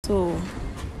So,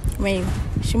 when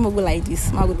she go like this,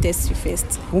 I go test you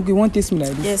first. Okay, you want test me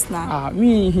like this? Yes, now.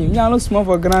 Me, I no small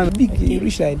for ground. Big, Okay.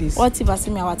 rich like this. What if I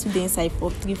see me I want to dey inside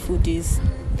for 3 full days?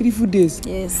 3 full days?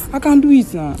 Yes. I can do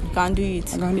it now. You can do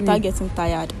it without getting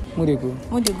tired. Where they go?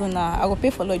 Where they go now? I go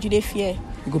pay for lodge. You dey fear?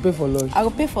 You go pay for lodge? I go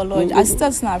pay for lodge. I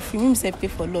still now free. Me say pay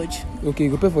for lodge. Okay, you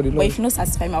go pay for the lodge. But if you no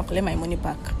satisfy me, I'll collect my money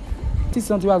back. This is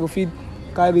something I go feed,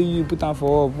 carry you, put on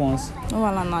for up once. No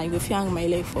wahala now. You go fit hang my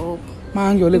leg for up.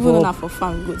 Man, hang your leg Even for though up. na for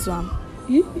farm, we go to am.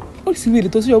 What is the way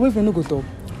to see your boyfriend no go talk?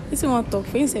 This one talk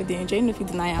for yourself. They enjoy. You no fit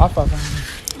deny am. Half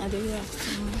I dey hear.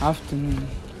 afternoon.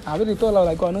 I really talk loud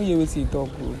like I know you will see talk.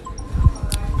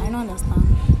 I don't understand.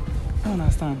 I don't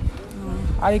understand.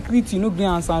 I greet you, no green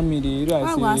answer me. You know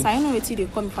I I go answer. say. I know wetin dey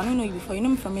come. If I don't know you before, you know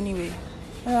me from anywhere.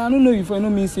 I don't know you before. You know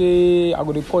me say I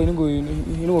go to call. You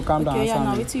know go calm down. Okay, yeah.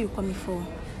 Now answer me. wetin you call me for?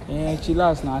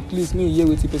 Chillax now. At least me hear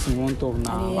wetin person want talk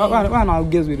now. I dey Why now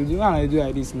guess we do? Why I do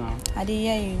like this now? I dey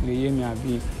hear you. They hear me a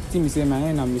bit. Think me say my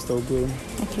name is Mr. Ogo.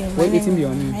 Okay. What wetin be your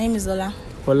name? My name is Ola.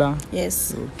 Ola.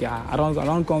 Yes. Okay. I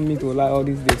don't come meet Ola all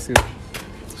these days.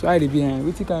 So I dey be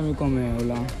wetin carry me come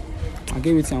Ola. I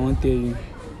get wetin I want tell you.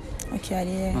 Okay, I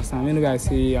dey hear. As I mean, I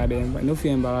say I dey no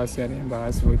feel embarrassed. I dey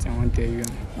embarrassed for wetin I want tell you.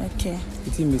 Okay.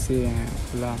 Wetin me say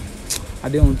Ola. I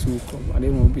dey want to hook up. I dey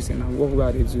want to be say na work wey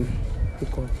I dey do.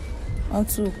 Hook up. Want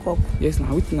to hook up? Yes, na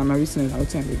wetin na my business. Na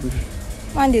wetin I dey do.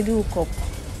 Man, they do hook up.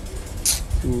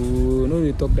 So no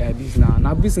dey talk like this now.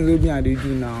 Na business wey me I dey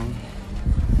do now.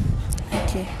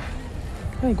 Okay.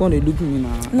 Why you come dey look me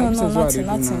now? No, Na business wey I dey do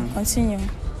nothing. now. Continue.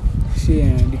 See,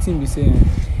 the thing be say,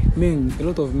 a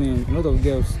lot of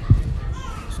girls.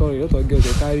 Sorry, a lot of girls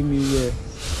they carry me here.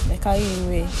 They carry you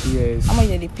away. Yes. How much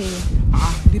they pay you?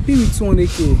 They pay me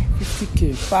 200k,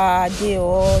 50k Per day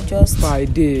or just? per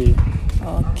day.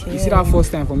 Okay. You see that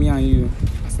first time for me and you?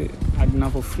 I say I do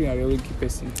not for free. I always give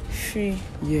person. Free.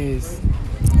 Yes.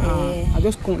 Yeah. I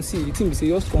just can't see. The thing be say,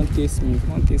 just can't taste me.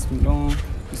 Can't taste me. Don't.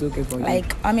 It's okay for you.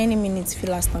 Like how many minutes if you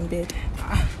last on bed?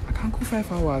 I can go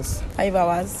 5 hours. 5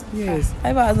 hours. Yes.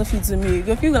 5 hours no fit to me. You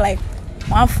go feel like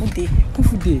one full day. 1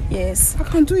 full day. Yes. I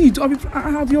can do it.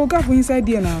 I'll be your guy for inside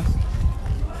there now.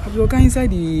 I'll be your guy inside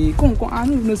the. Come. I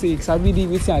don't even know say sabi the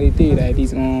wetin I dey tell you like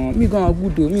this. Me gonna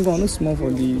good though. Me gonna no small for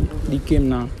the game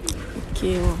now.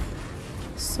 Okay.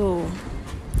 So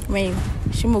when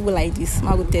she go like this,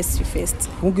 I go test you first.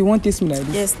 Okay, you want test me like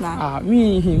this? Yes, now.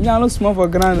 Me I no small for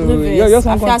ground. No vex. I You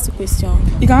fit ask you question.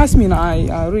 can ask me now.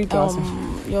 I ready to ask.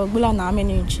 Your gula na how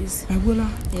many inches? My bola.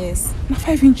 Yes. Na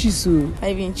 5 inches so.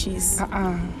 5 inches.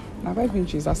 Na 5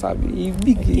 inches. That's a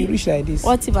big, Okay. rich like this.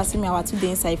 What if I see me I want to dey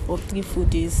inside for 3 full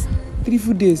days? 3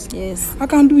 full days? Yes. I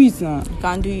can do it now. You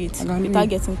can do it I can do without it.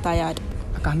 getting tired.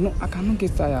 I cannot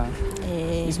get tired.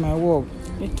 It's my work.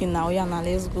 Okay, now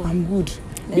let's go. I'm good.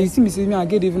 But you see me say me I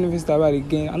get even if it's style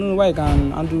again. I don't know why I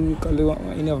can handle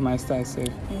any of my style self.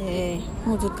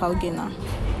 Who do cow game now?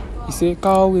 You say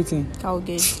cow waiting. Cow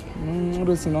game. All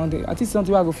those things. I think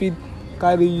something I go feed,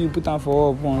 carry you, put on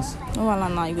for up once. No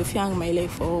wahala now. You go fit hang my leg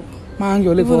for up. Man, hang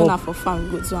your leg Even though for na up. for farm,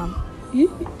 we go to am.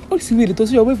 What is the way to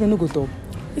see your boyfriend no go talk?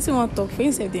 This one talk for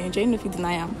yourself. They enjoy. You no fit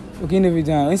deny am. Okay, never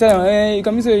done. Inside, you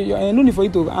can say no need for you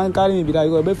to carry me be that.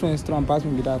 Your boyfriend is strong, pass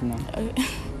me be that now.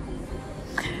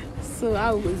 So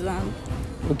how we go to am?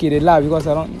 Okay, they laugh because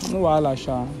I don't know wahala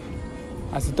sha.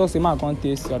 As you talk, say man can't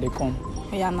taste, so they come.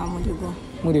 Yeah, now mo dey go.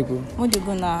 Where they go? Mo dey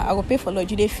go now. I go pay for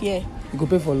lodge. You dey fear? You go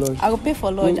pay for lodge. I go pay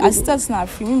for lodge. I still na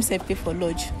free. Me say pay for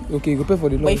lodge. Okay, you go pay for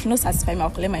the lodge. But if you no satisfy me, I'll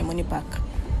collect my money back.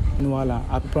 No wahala.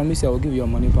 I promise you I will give you your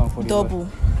money back for the Double. lodge.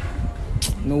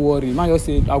 No worry. Man just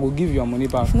say I will give you your money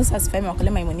back. If you no satisfy me, I'll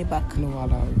collect my money back. No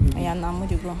wahala. Yeah, now mo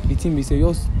dey go. The thing be say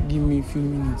just give me a few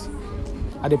minutes.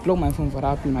 I dey plug my phone for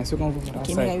that place, my second phone for that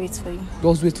Okay, side. may I wait for you?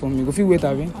 Just wait for me. Go fit wait,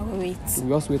 abi? I will wait.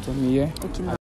 Just wait for me, yeah? Okay.